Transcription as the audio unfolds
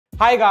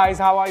Hi guys,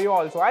 how are you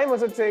all? So I'm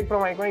Asad Sheikh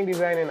from Iqonic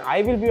Design and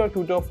I will be your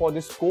tutor for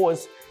this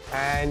course,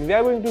 and we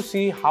are going to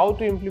see how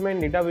to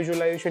implement data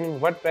visualization in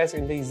WordPress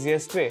in the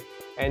easiest way.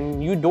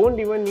 And you don't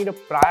even need a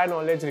prior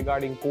knowledge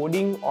regarding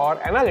coding or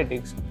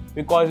analytics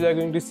because we are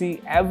going to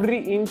see every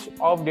inch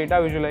of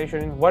data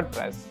visualization in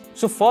WordPress.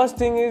 So first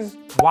thing is,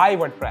 why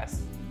WordPress?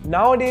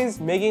 Nowadays,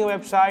 making a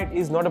website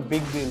is not a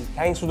big deal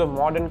thanks to the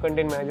modern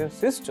content management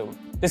system.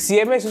 The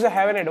CMS users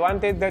have an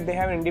advantage that they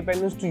have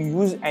independence to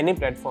use any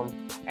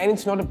platform, and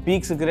it's not a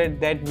big secret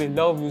that we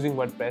love using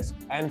WordPress,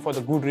 and for the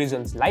good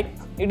reasons, like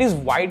it is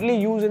widely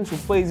used and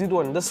super easy to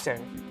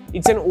understand.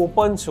 It's an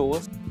open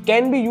source,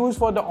 can be used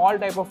for all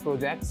type of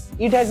projects.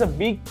 It has a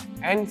big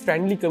and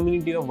friendly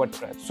community of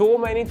WordPress. So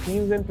many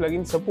themes and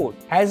plugin support.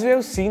 As we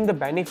have seen the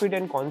benefit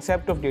and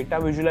concept of data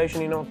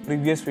visualization in our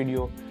previous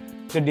video,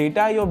 the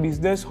data your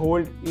business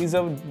holds is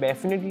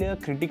definitely a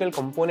critical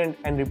component,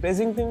 and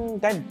representing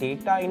that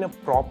data in a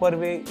proper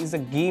way is a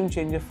game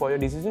changer for your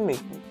decision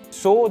making.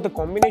 So the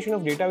combination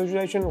of data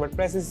visualization in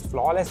WordPress is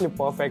flawlessly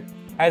perfect,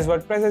 as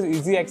WordPress has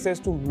easy access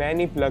to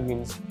many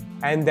plugins.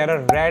 And there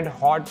are red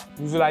hot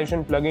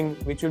visualization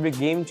plugin which will be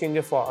game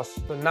changer for us.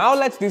 So now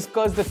let's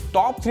discuss the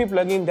top 3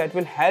 plugins that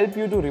will help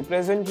you to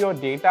represent your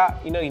data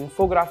in an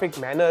infographic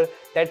manner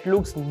that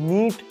looks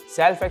neat,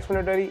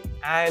 self-explanatory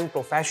and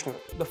professional.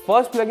 The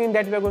first plugin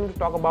that we are going to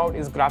talk about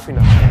is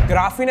Graphina.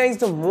 Graphina is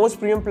the most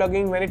premium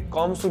plugin when it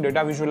comes to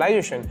data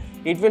visualization.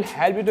 It will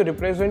help you to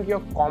represent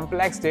your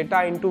complex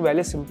data into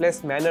very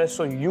simplest manner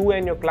so you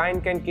and your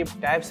client can keep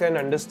tabs and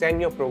understand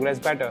your progress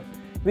better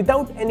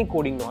without any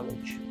coding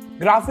knowledge.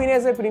 Graphina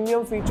has a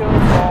premium feature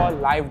for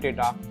live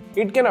data.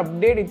 It can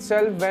update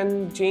itself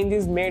when change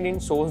is made in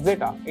source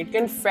data. It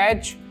can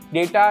fetch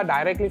data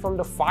directly from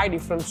the 5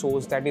 different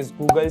sources, that is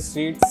Google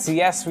Sheets,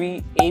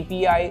 CSV,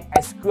 API,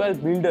 SQL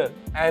Builder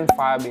and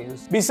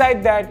Firebase.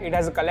 Besides that, it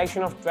has a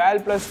collection of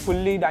 12 plus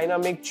fully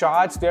dynamic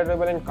charts,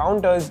 Datatables and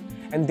counters,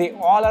 and they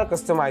all are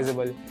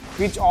customizable,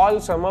 which all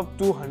sum up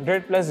to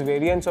 100 plus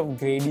variants of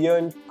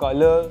gradient,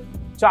 color,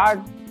 chart,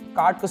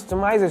 card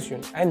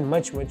customization and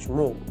much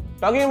more.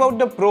 Talking about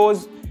the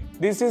pros,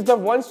 this is the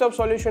one-stop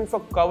solution for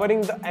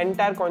covering the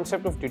entire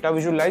concept of data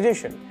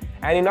visualization.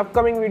 And in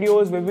upcoming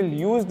videos, we will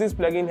use this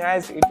plugin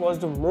as it was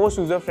the most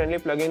user-friendly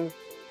plugin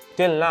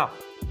till now.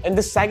 And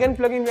the second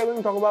plugin we are going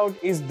to talk about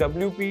is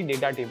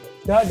WpData Table.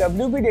 The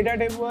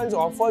WpData Tables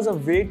offers a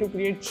way to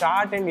create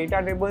chart and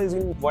data tables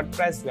in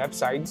WordPress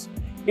websites.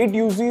 It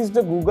uses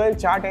the Google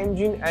chart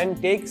engine and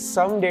takes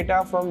some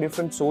data from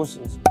different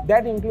sources.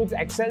 That includes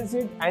Excel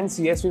sheet and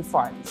CSV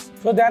files.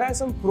 So there are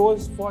some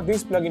pros for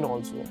this plugin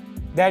also,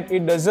 that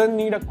it doesn't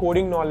need a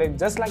coding knowledge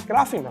just like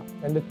Graphina.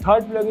 And the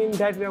third plugin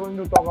that we are going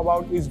to talk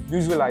about is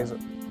Visualizer.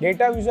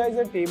 Data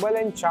Visualizer table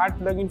and chart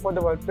plugin for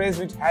the WordPress,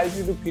 which helps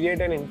you to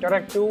create an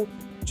interactive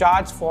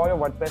charts for your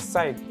WordPress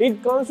site.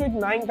 It comes with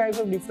 9 types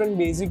of different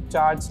basic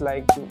charts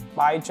like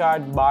pie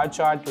chart, bar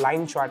chart,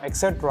 line chart,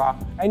 etc.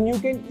 And you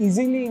can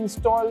easily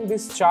install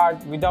this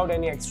chart without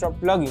any extra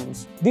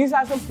plugins. These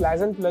are some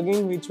pleasant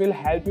plugins which will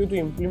help you to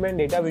implement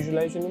data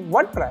visualization in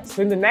WordPress.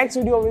 So in the next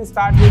video, we'll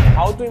start with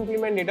how to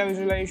implement data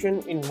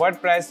visualization in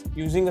WordPress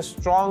using a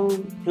strong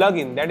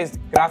plugin, that is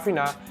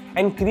Graphina,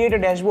 and create a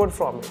dashboard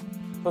from it.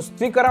 So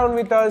stick around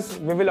with us.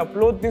 We will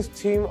upload this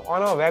theme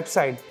on our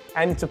website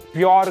and it's a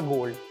pure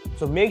gold.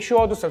 So make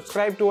sure to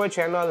subscribe to our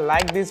channel,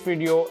 like this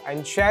video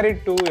and share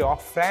it to your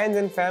friends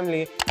and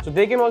family so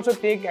they can also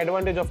take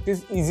advantage of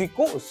this easy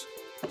course.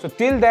 So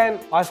till then,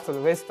 hasta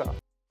la vista.